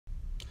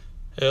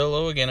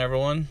Hello again,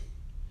 everyone.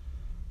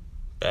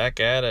 Back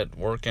at it,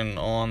 working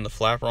on the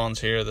Flaperons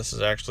here. This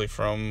is actually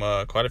from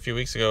quite a few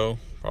weeks ago,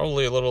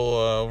 probably a little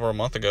over a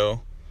month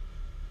ago.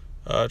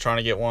 Trying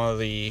to get one of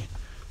the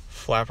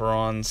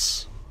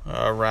Flaperons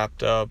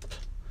wrapped up.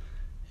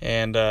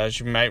 And as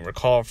you might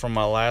recall from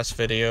my last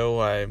video,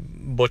 I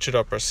butchered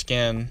up her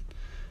skin,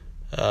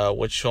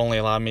 which only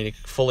allowed me to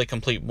fully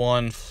complete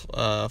one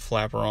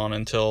Flaperon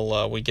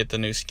until we get the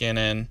new skin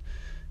in.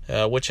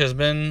 Which has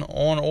been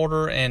on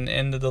order and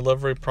in the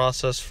delivery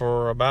process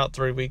for about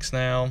 3 weeks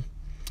now,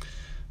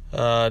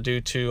 due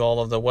to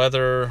all of the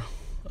weather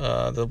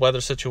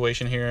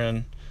situation here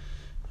in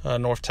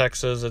North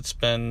Texas. It's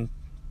been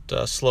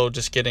slow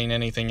just getting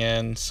anything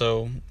in,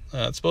 so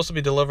it's supposed to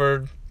be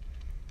delivered,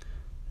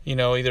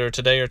 either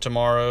today or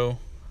tomorrow,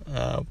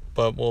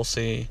 but we'll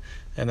see,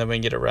 and then we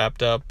can get it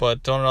wrapped up.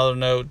 But on another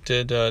note,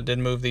 did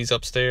move these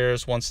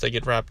upstairs once they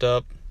get wrapped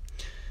up,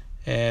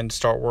 and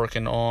start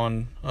working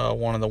on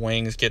one of the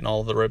wings, getting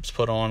all of the ribs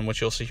put on,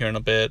 which you'll see here in a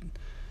bit.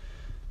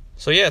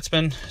 So yeah, it's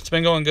been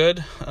going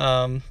good.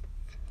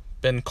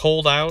 Been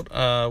cold out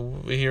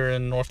here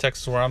in North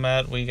Texas where I'm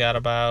at. We got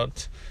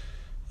about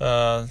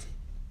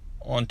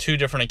on 2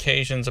 different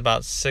occasions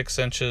about 6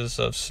 inches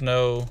of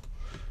snow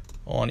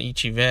on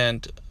each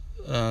event.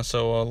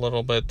 So a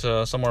little bit,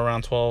 somewhere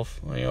around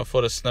 12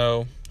 foot of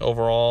snow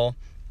overall,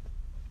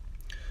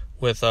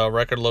 with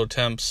record low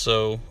temps.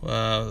 So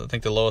I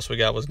think the lowest we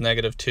got was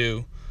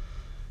 -2,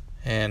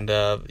 and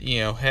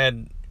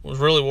was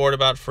really worried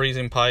about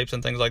freezing pipes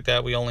and things like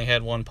that. We only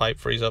had one pipe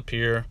freeze up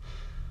here,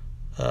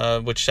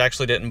 which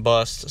actually didn't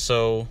bust.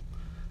 So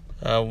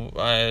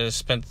I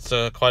spent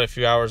quite a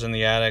few hours in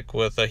the attic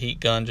with a heat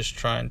gun, just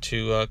trying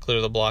to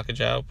clear the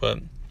blockage out.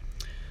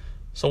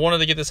 So wanted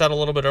to get this out a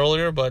little bit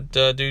earlier, but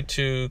due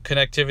to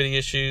connectivity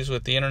issues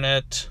with the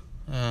internet,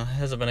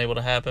 hasn't been able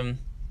to happen.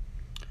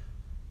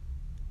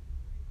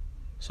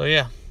 So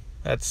yeah,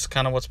 that's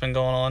kind of what's been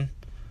going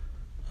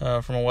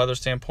on from a weather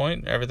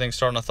standpoint. Everything's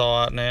starting to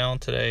thaw out now.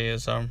 Today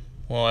is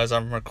as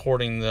I'm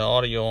recording the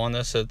audio on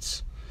this,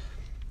 it's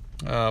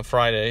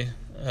Friday.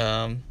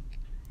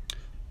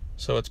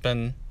 So it's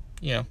been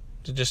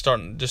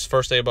just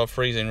first day above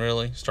freezing,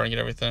 really starting to get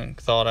everything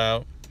thawed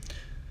out.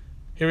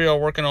 Here we are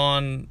working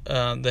on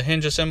the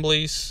hinge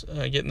assemblies,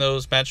 getting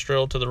those match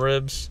drilled to the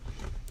ribs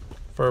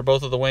for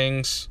both of the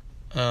wings.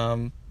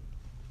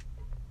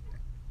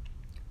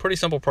 Pretty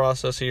simple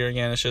process here.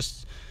 Again, it's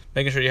just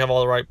making sure you have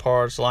all the right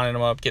parts, lining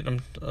them up, getting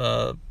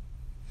them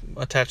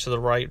attached to the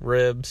right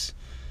ribs,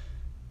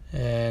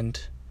 and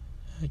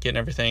getting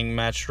everything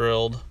match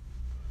drilled,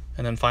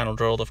 and then final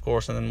drilled, of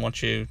course. And then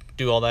once you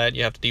do all that,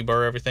 you have to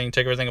deburr everything,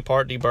 take everything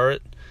apart, deburr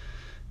it.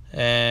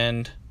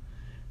 And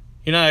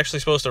you're not actually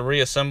supposed to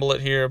reassemble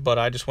it here, but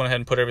I just went ahead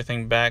and put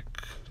everything back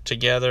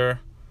together,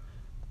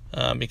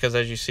 because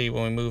as you see,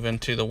 when we move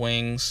into the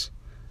wings,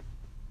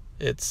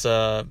 it's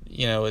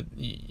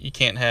you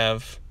can't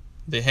have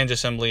the hinge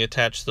assembly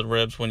attached to the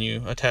ribs when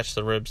you attach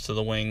the ribs to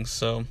the wings.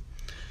 So,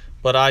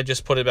 but I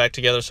just put it back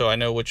together so I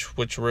know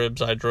which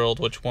ribs I drilled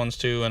which ones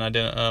to, and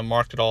I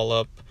marked it all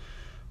up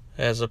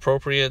as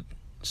appropriate,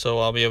 so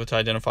I'll be able to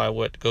identify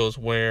what goes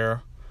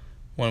where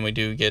when we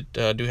do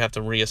have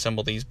to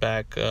reassemble these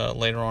back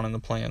later on in the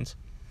plans.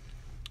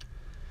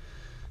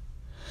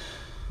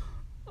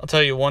 I'll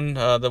tell you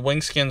the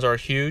wing skins are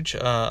huge.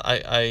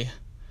 I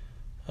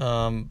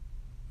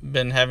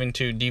been having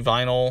to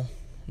devinyl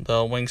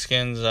the wing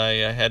skins. I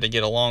had to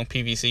get a long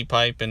PVC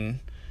pipe and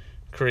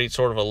create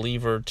sort of a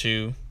lever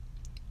to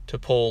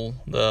pull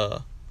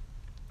the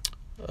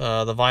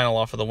vinyl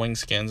off of the wing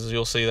skins.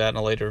 You'll see that in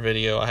a later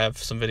video. I have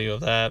some video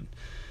of that.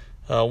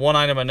 One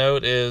item I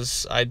note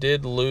is I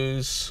did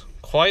lose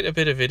quite a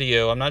bit of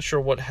video. I'm not sure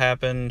what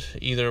happened,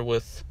 either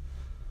with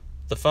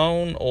the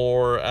phone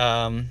or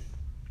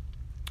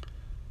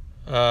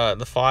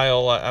the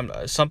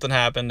file. Something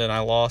happened and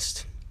I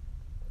lost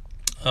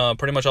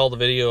pretty much all the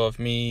video of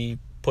me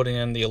putting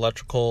in the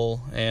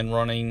electrical and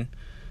running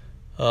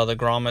the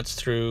grommets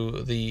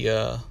through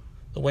the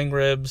wing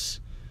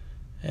ribs.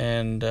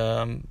 And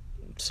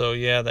so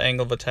yeah, the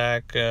angle of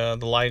attack, the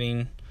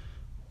lighting,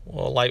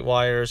 light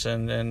wires,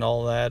 and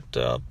all that,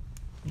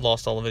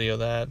 lost all the video of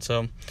that.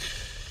 So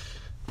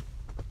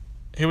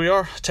here we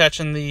are,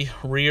 attaching the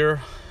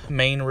rear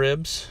main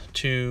ribs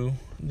to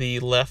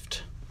the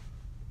left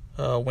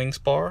wing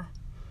spar.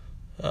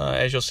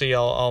 As you'll see,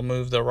 I'll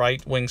move the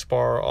right wing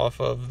spar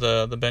off of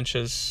the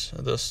benches,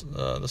 the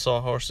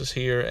sawhorses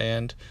here,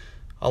 and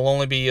I'll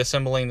only be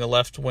assembling the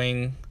left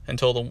wing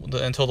until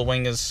the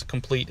wing is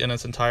complete in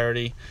its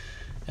entirety,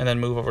 and then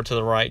move over to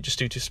the right just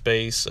due to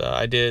space.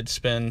 I did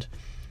spend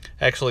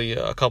actually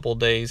a couple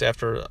days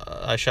after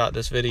I shot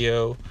this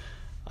video.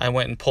 I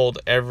went and pulled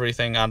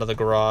everything out of the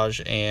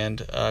garage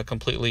and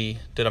completely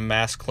did a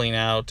mass clean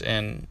out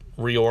and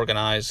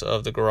reorganize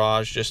of the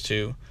garage just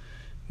to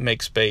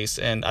make space.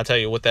 And I tell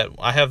you, with that,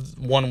 I have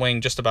one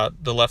wing,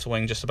 the left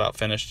wing just about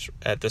finished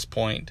at this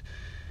point,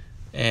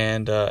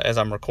 and as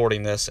I'm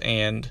recording this,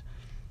 and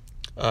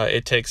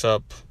it takes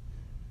up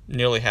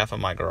nearly half of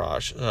my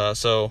garage.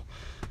 So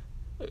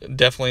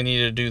definitely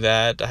needed to do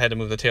that. I had to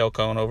move the tail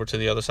cone over to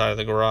the other side of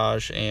the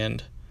garage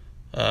and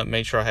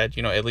made sure I had,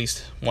 at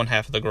least one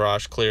half of the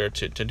garage clear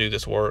to do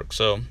this work.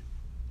 So,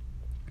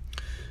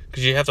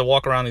 because you have to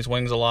walk around these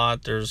wings a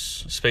lot, there's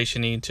space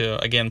you need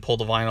to, again, pull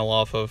the vinyl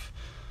off of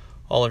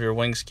all of your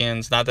wing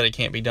skins. Not that it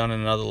can't be done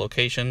in another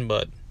location,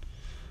 but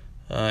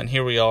and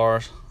here we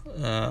are,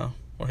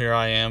 or here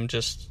I am,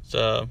 just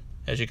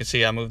as you can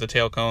see, I moved the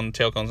tail cone. The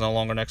tail cone's no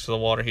longer next to the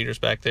water heaters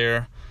back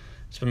there.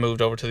 It's been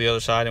moved over to the other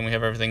side, and we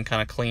have everything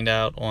kind of cleaned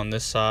out on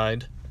this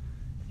side.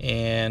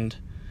 And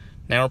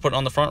now we're putting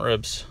on the front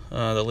ribs,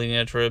 the leading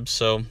edge ribs.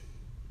 So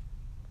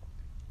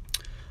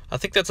I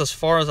think that's as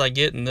far as I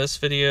get in this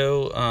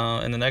video.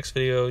 In the next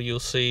video,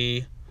 you'll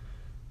see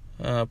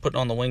putting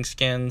on the wing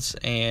skins,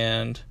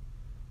 and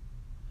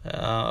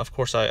of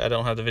course I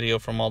don't have the video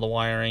from all the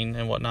wiring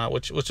and whatnot,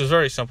 which was a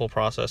very simple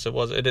process. It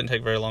didn't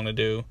take very long to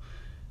do.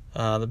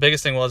 The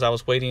biggest thing was I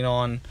was waiting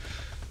on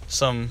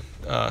some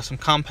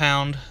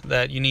compound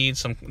that you need,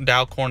 some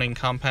Dow Corning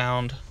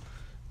compound.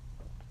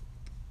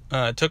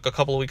 It took a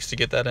couple of weeks to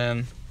get that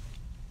in,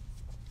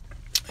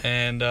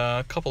 and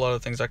a couple other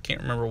things. I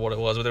can't remember what it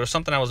was, but there was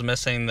something I was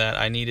missing that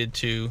I needed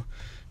to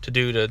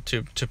do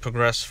to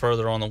progress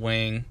further on the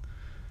wing,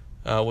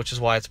 which is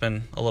why it's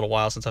been a little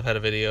while since I've had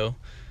a video.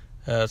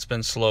 It's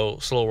been slow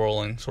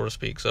rolling, so to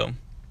speak. So,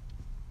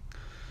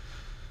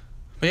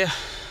 but yeah,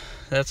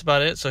 that's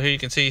about it. So here you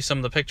can see some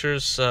of the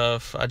pictures.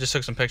 I just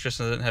took some pictures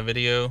since I didn't have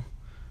video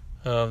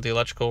of the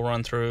electrical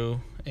run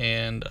through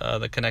and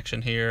the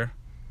connection here.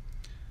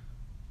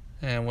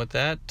 And with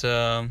that,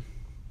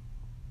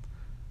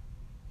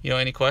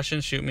 any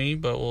questions, shoot me,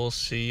 but we'll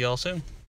see y'all soon.